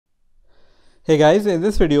Hey guys, in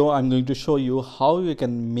this video I'm going to show you how you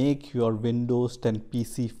can make your Windows 10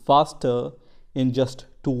 PC faster in just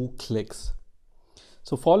 2 clicks.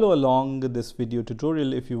 So follow along this video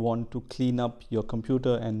tutorial if you want to clean up your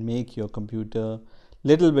computer and make your computer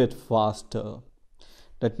little bit faster.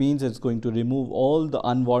 That means it's going to remove all the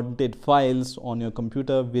unwanted files on your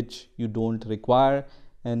computer which you don't require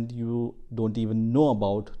and you don't even know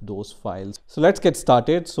about those files. So let's get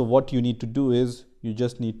started. So what you need to do is you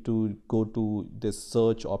just need to go to this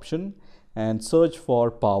search option and search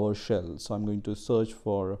for PowerShell. So I'm going to search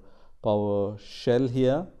for PowerShell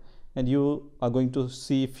here and you are going to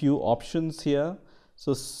see few options here.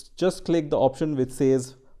 So just click the option which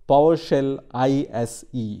says PowerShell ISE.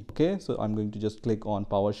 Okay, so I'm going to just click on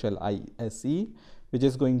PowerShell ISE, which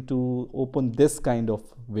is going to open this kind of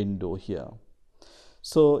window here.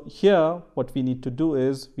 So here what we need to do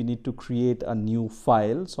is we need to create a new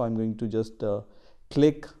file. So I'm going to just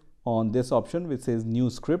click on this option which says new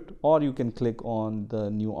script, or you can click on the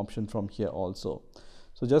new option from here also.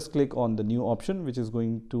 So just click on the new option which is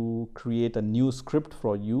going to create a new script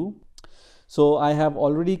for you. So I have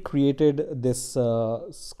already created this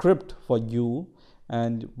script for you,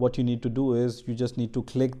 and what you need to do is you just need to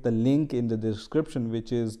click the link in the description,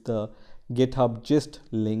 which is the GitHub gist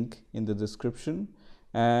link in the description,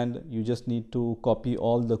 and you just need to copy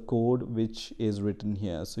all the code which is written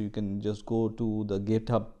here. So you can just go to the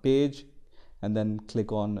GitHub page and then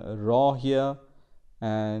click on raw here,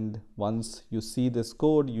 and once you see this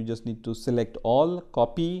code you just need to select all,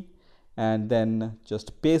 copy, and then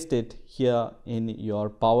just paste it here in your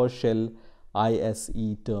PowerShell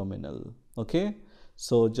ISE terminal. Okay,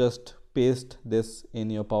 so just paste this in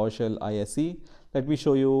your PowerShell ISE. Let me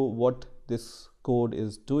show you what this code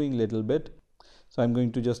is doing little bit. So I'm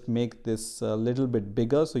going to just make this a little bit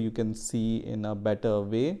bigger so you can see in a better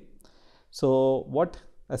way. So what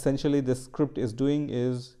essentially this script is doing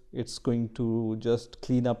is it's going to just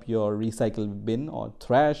clean up your recycle bin or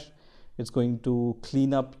trash. It's going to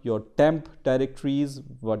clean up your temp directories,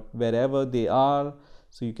 wherever they are.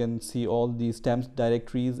 So you can see all these temp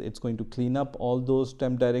directories. It's going to clean up all those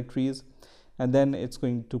temp directories, and then it's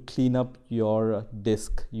going to clean up your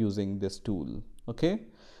disk using this tool. Okay.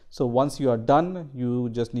 So once you are done, you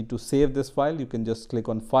just need to save this file. You can just click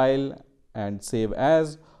on file and save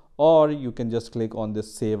as, or you can just click on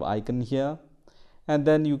this save icon here, and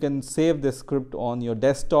then you can save this script on your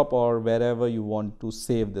desktop or wherever you want to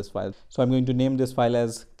save this file. So I'm going to name this file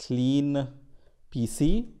as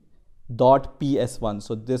cleanpc.ps1.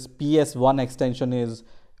 So this ps1 extension is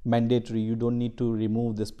mandatory. You don't need to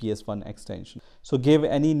remove this ps1 extension. So give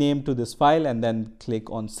any name to this file and then click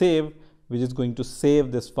on save, which is going to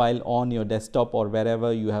save this file on your desktop or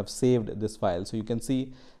wherever you have saved this file. So you can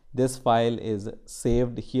see this file is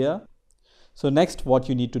saved here. So next what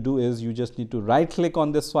you need to do is you just need to right click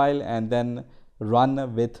on this file and then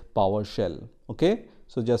run with PowerShell. Okay,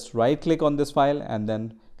 so just right click on this file and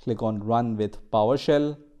then click on run with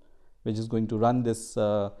PowerShell, which is going to run this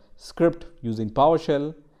script using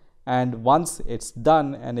PowerShell. And once it's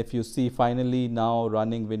done, and if you see finally now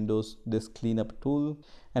running Windows this cleanup tool,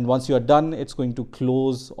 and once you are done, it's going to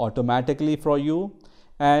close automatically for you,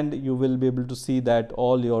 and you will be able to see that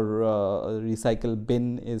all your recycle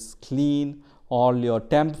bin is clean, all your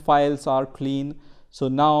temp files are clean. So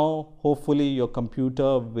now hopefully your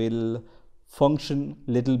computer will function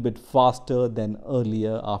little bit faster than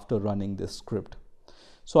earlier after running this script.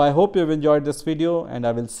 So I hope you've enjoyed this video, and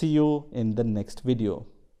I will see you in the next video.